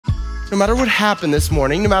no matter what happened this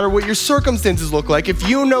morning, no matter what your circumstances look like, if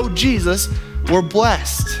you know Jesus, we're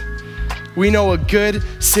blessed. We know a good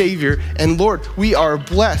Savior, and Lord, we are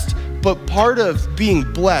blessed. But part of being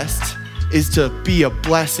blessed is to be a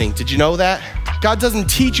blessing. Did you know that? God doesn't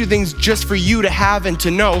teach you things just for you to have and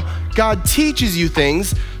to know. God teaches you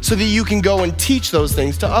things so that you can go and teach those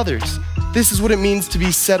things to others. This is what it means to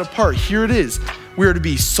be set apart. Here it is. We are to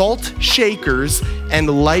be salt shakers and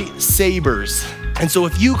lightsabers. And so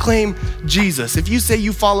if you claim Jesus, if you say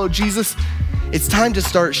you follow Jesus, it's time to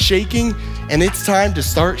start shaking and it's time to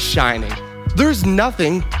start shining. There's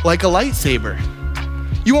nothing like a lightsaber.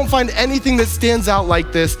 You won't find anything that stands out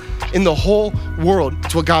like this in the whole world.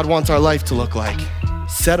 It's what God wants our life to look like.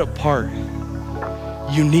 Set apart,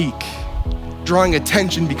 unique, drawing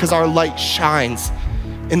attention because our light shines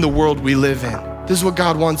in the world we live in. This is what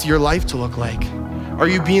God wants your life to look like. Are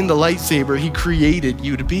you being the lightsaber He created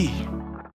you to be?